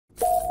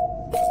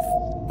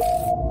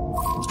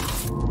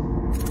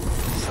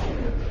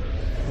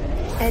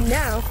And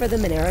now for the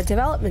Monero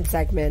Development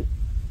Segment.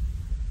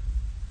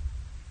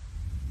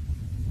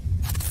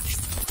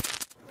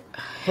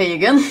 Hey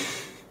again.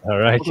 All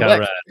right,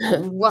 Conrad.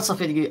 What's up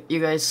with you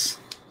guys?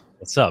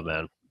 What's up,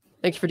 man?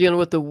 Thanks for dealing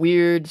with the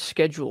weird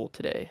schedule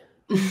today.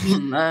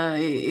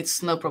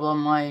 It's no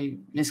problem. I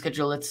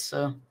schedule it.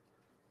 So.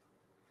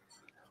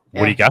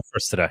 What do you got for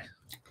us today?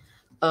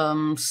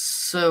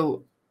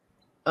 So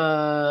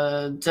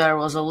there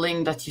was a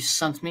link that you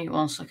sent me.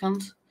 1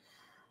 second.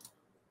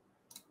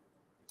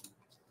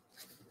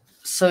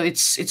 So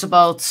it's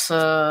about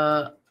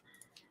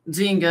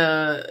doing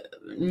a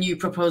new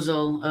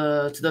proposal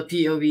to the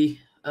POW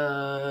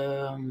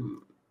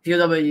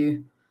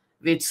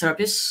with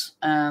therapists,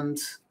 and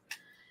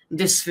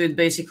this would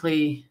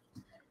basically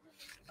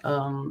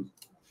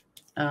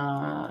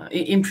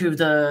improve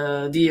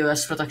the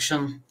DDoS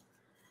protection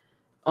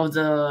of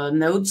the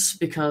nodes,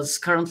 because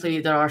currently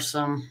there are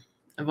some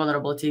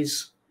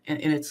vulnerabilities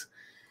in it.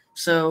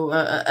 So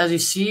as you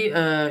see,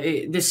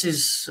 this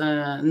is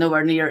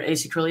nowhere near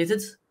ASIC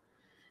related.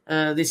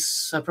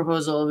 This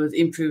proposal would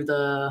improve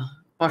the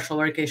partial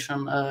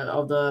verification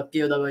of the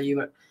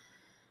POW,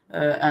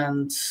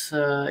 and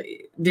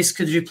this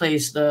could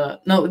replace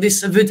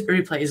this would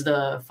replace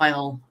the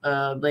final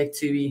Blake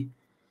 2B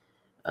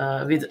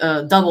with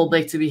a double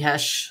Blake 2B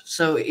hash.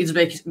 So it's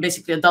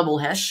basically a double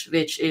hash,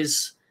 which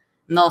is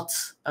not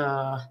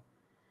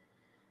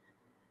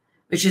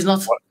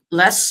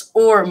less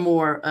or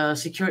more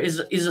secure. Is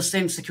the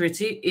same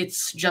security.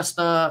 It's just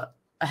a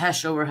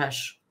hash over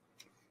hash.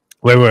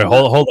 Wait,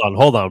 hold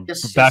on.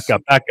 Yes, back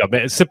up.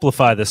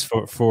 Simplify this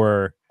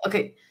for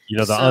okay.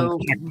 The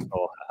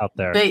untechnical out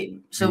there.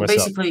 So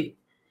basically,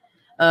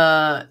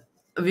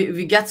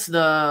 we get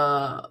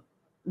the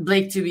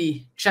Blake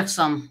 2B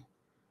checksum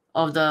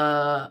of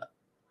the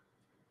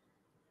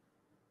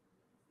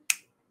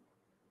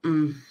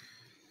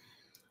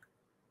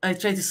I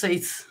try to say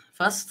it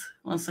fast.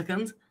 1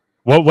 second.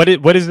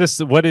 What is this?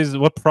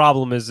 What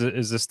problem is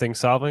this thing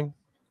solving?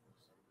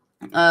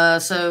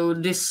 So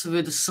this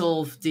would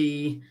solve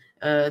the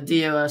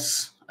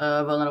DOS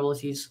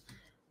vulnerabilities.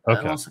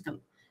 Okay. 1 second.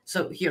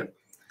 So here.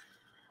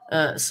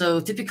 So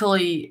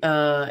typically,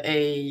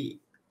 a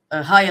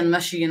high-end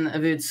machine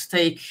would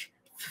take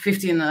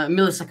 15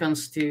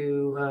 milliseconds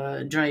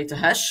to generate a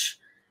hash,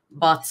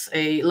 but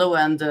a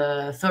low-end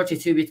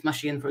 32-bit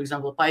machine, for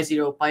example, Pi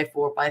 0, Pi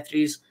 4, Pi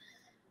 3s,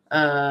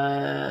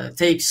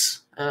 takes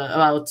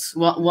about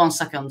 1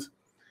 second.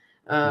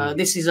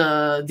 This is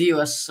a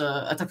DOS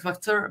attack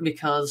vector,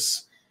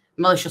 because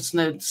malicious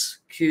nodes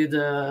could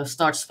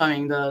start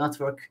spamming the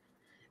network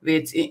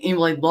with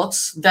invalid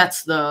blocks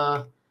that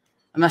the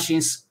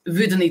machines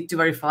would need to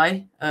verify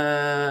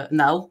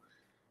now,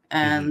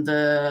 and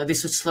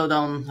this would slow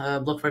down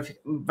block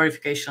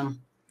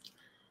verification.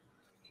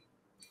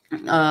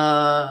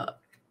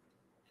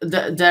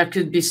 There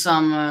could be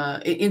some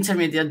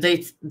intermediate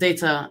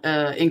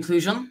data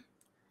inclusion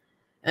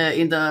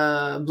in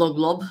the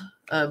blob,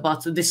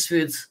 but this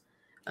would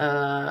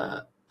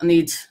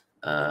need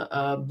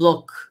a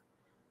block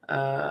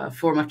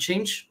format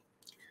change.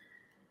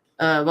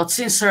 But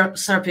since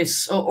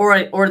Serapis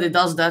already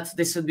does that,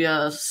 this would be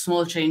a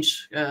small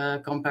change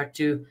compared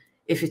to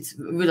if it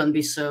wouldn't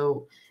be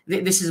so.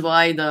 This is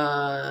why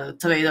the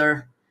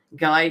Tabader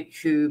guy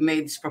who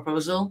made this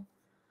proposal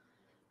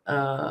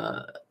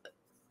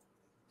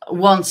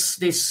wants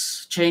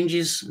these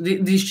changes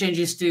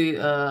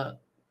to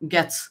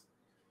get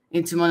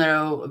into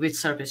Monero with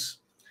Serapis.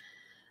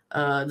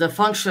 The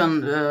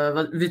function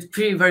would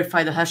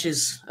pre-verify the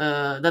hashes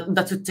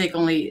that would take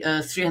only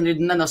 300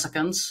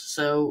 nanoseconds,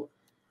 so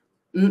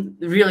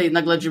really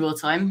negligible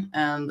time,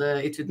 and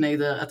it would make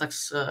the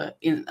attacks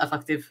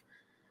ineffective,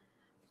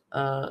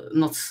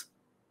 not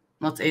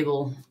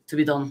able to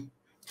be done.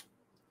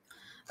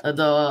 The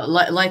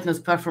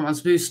lightnode performance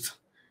boost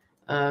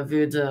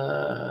would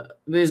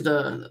boost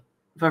the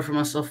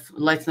performance of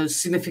lightnodes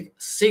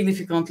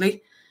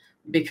significantly,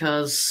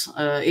 because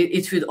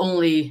it would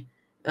only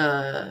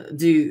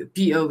do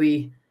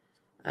POW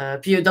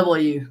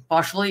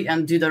partially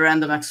and do the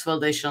random X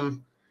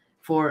validation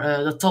for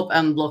the top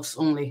end blocks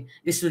only.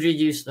 This would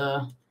reduce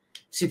the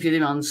CPU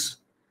demands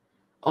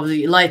of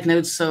the light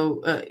nodes.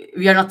 So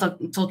we are not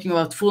talking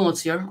about full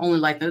nodes here, only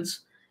light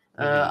nodes,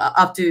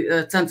 up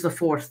to 10 to the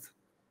 4th.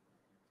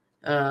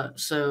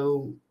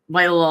 So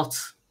by a lot.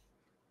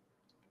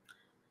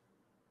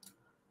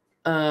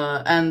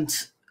 And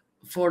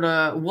for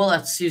the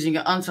wallets using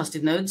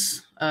untrusted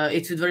nodes,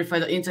 it would verify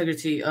the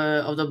integrity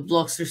of the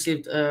blocks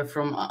received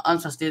from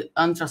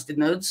untrusted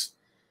nodes.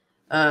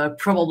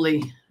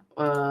 Probably,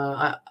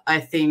 I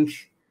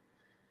think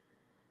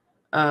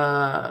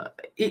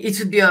it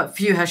would be a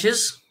few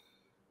hashes.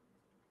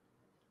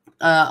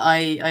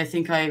 I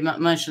think I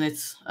mentioned it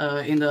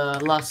in the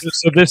last.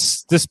 So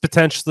this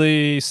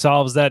potentially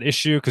solves that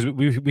issue, because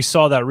we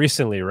saw that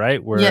recently,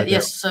 right? Where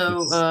yes.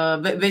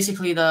 So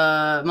basically,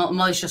 the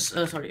malicious.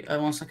 Sorry,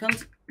 1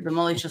 second. The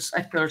malicious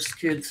actors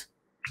could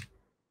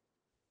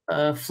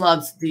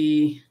flood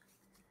the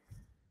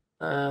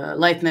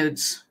light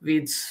nodes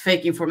with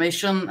fake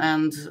information,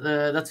 and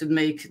that would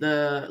make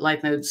the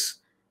light nodes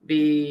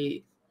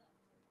be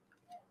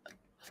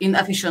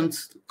inefficient.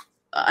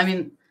 I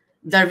mean,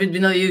 there would be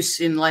no use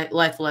in light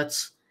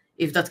wallets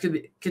if that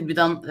could be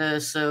done.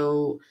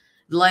 So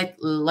light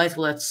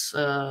wallets,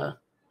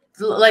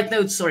 light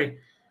nodes, sorry,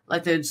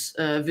 light nodes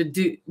would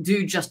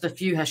do just a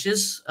few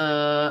hashes,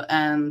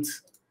 and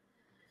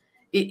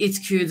it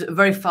could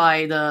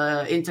verify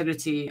the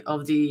integrity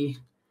of the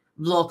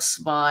blocks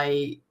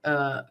by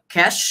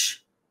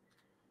cache.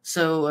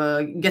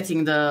 So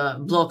getting the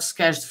blocks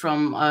cached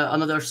from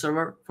another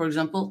server, for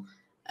example,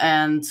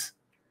 and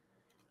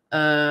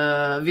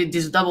with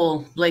this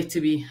double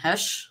blade2b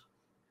hash,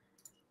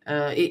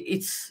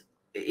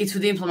 it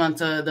would implement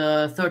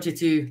the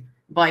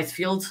 32-byte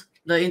field,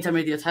 the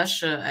intermediate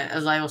hash,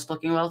 as I was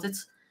talking about it.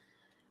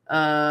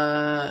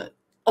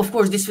 Of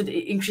course, this would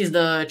increase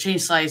the chain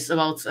size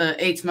about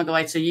 8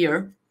 megabytes a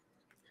year,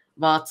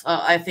 but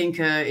I think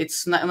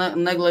it's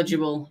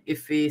negligible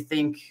if we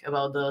think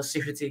about the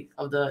security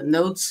of the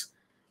nodes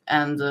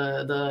and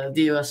the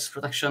DOS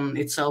protection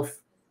itself.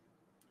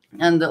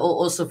 And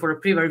also for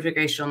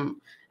pre-verification,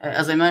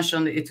 as I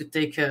mentioned, it would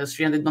take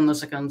 300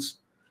 nanoseconds.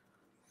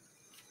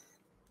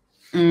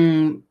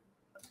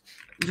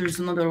 There's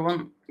another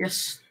one,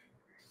 yes.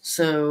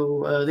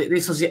 So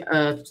this was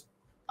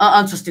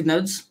untrusted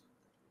nodes.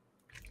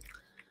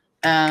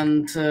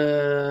 And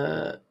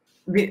there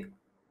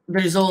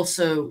is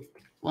also,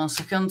 1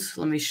 second,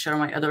 let me share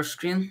my other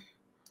screen.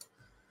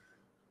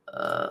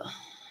 How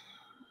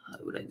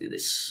would I do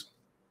this?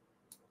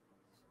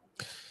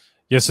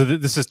 Yeah, so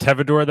this is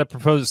Tevador that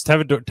proposes.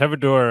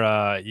 Tevador,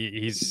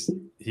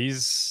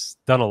 he's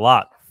done a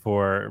lot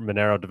for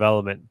Monero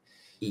development.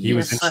 He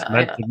was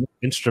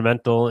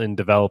instrumental in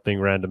developing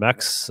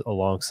RandomX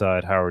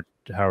alongside Howard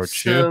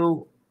Chu.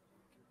 So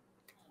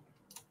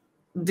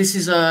this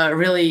is a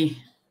really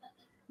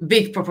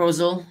big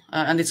proposal,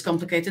 and it's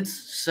complicated.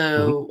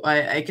 So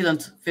I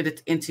couldn't fit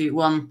it into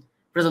one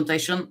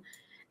presentation,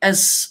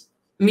 as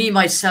me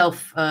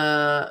myself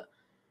don't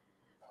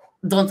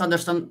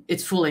understand it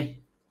fully.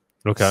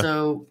 Okay.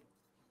 So,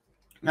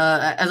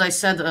 as I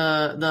said,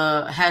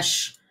 the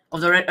hash of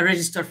the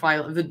register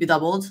file would be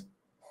doubled.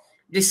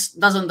 This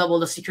doesn't double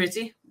the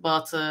security,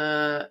 but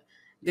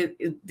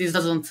this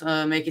doesn't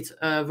make it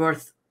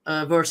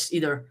worse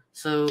either.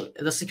 So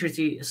the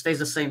security stays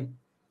the same.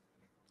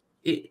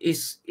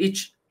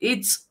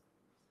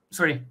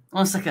 Sorry,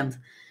 1 second.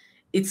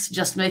 It's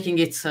just making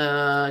it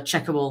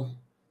checkable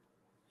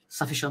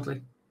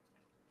sufficiently.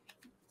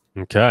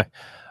 Okay.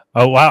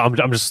 Oh wow!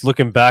 I'm just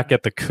looking back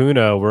at the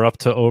Kuna. We're up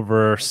to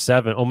over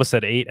 7, almost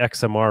at 8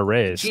 XMR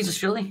raised.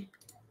 Jesus, really?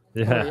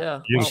 Yeah. Oh,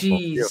 yeah. Beautiful.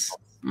 Jeez, Beautiful.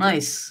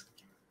 nice.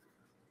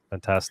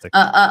 Fantastic.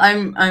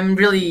 I'm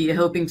really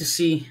hoping to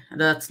see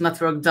that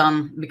network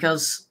done,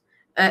 because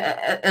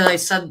as I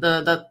said,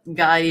 that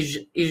guy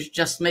is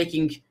just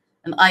making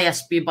an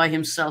ISP by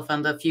himself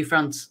and a few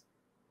friends.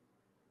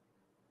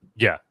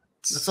 Yeah,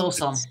 That's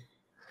awesome.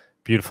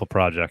 Beautiful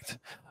project.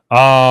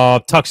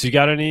 Tux, you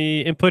got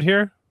any input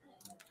here?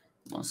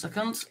 1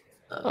 second.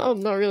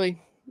 Not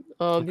really.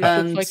 This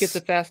looks like it's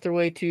a faster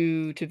way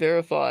to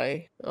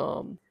verify.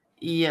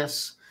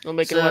 Yes. It'll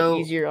make it a lot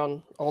easier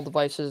on all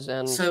devices.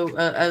 And so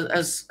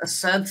as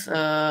said,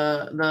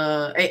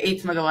 the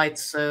 8 megabytes,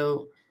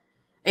 so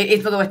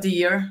 8 megabyte a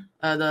year,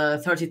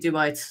 the 32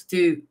 bytes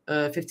to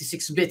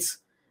 56 bits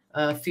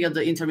field,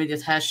 the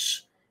intermediate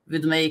hash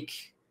would make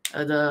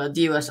the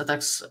DOS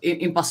attacks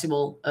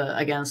impossible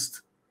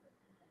against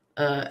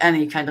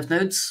any kind of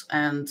nodes,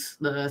 and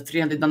the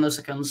 300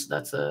 nanoseconds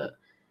that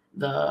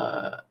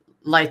the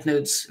light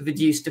nodes would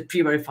use to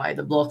pre-verify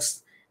the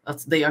blocks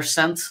that they are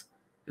sent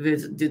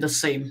would do the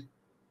same.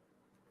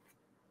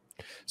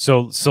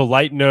 So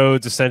light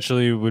nodes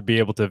essentially would be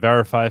able to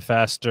verify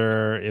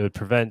faster. It would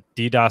prevent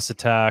DDoS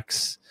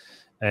attacks,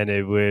 and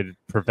it would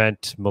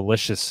prevent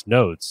malicious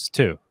nodes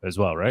too, as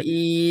well, right?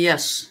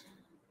 Yes.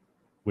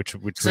 Which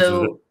is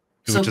a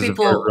very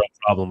real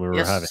problem we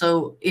were having.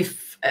 So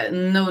if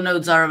no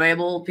nodes are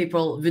available,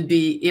 people would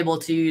be able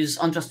to use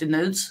untrusted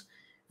nodes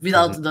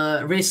without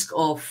the risk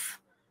of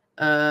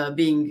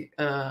being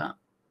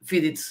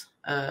feeded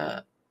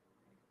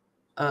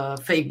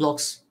fake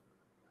blocks.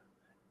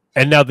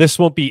 And now this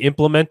won't be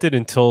implemented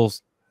until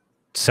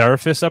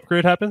Seraphis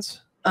upgrade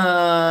happens?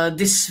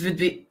 This would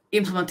be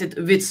implemented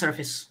with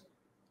Seraphis.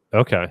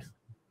 Okay.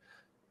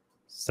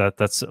 So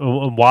that's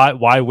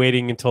why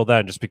waiting until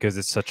then? Just because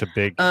it's such a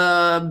big.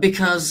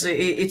 Because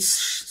it's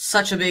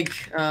such a big.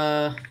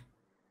 Such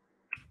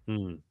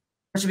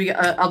a big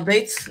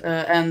update,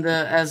 and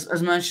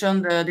as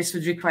mentioned, this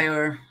would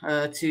require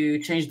to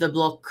change the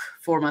block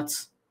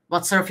format.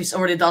 But Seraphis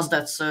already does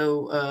that,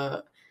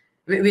 so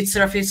with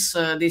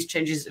Seraphis, these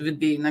changes would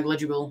be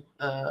negligible,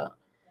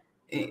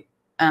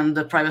 and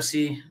the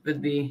privacy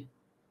would be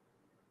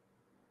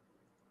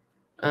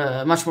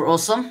much more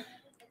awesome.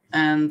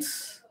 And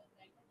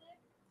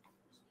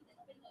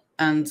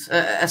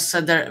as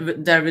said,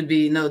 there would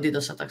be no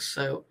DDoS attacks.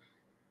 So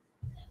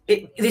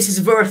this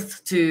is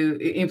worth to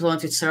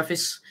implement with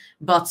Surface,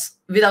 but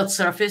without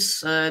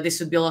Surface, this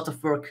would be a lot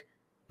of work.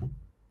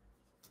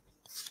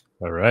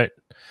 All right.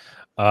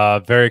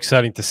 Very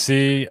exciting to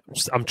see.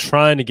 I'm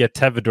trying to get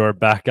Tevador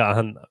back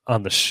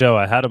on the show.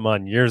 I had him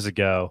on years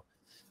ago.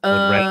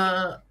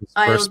 I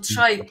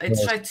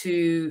tried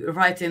to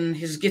write in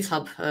his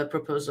GitHub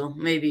proposal.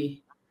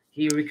 Maybe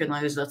he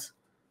recognizes that.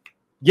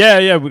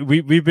 Yeah.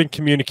 We've been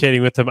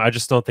communicating with him. I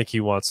just don't think he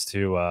wants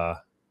to. I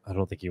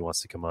don't think he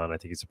wants to come on. I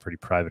think he's a pretty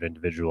private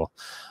individual.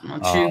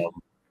 Not true.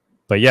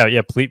 But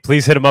yeah.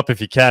 Please hit him up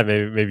if you can.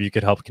 Maybe you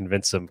could help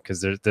convince him,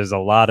 because there's a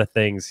lot of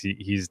things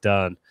he's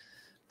done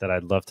that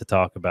I'd love to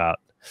talk about.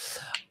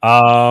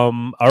 All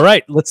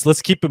right,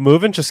 let's keep it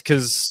moving, just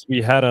because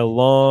we had a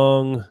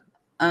long.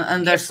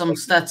 And there's some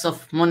stats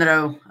of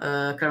Monero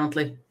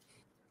currently.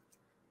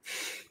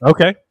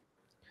 Okay.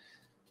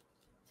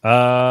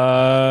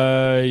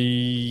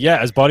 Yeah,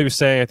 as Body was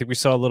saying, I think we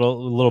saw a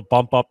little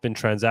bump up in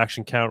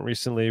transaction count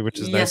recently, which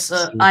is yes.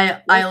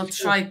 Nice. I'll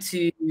try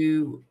to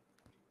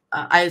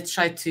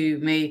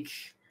make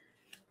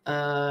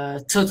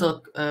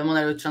total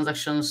Monero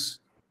transactions.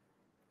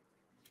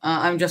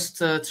 I'm just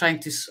trying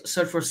to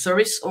search for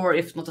service, or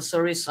if not a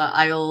service,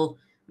 I'll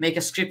make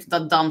a script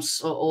that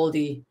dumps all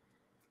the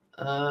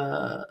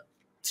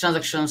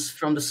transactions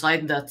from the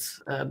site that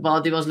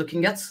Body was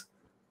looking at,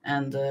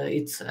 and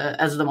it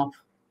adds them up.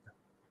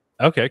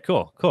 Okay,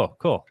 cool.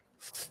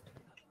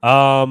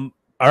 All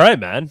right,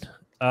 man.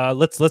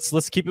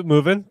 Let's keep it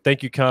moving.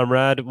 Thank you,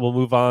 comrade. We'll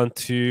move on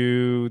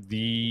to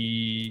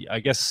the, I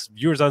guess,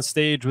 viewers on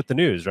stage with the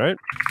news, right?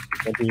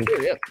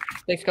 Sure, yeah.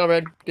 Thanks,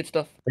 comrade. Good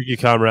stuff. Thank you,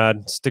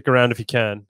 comrade. Stick around if you can.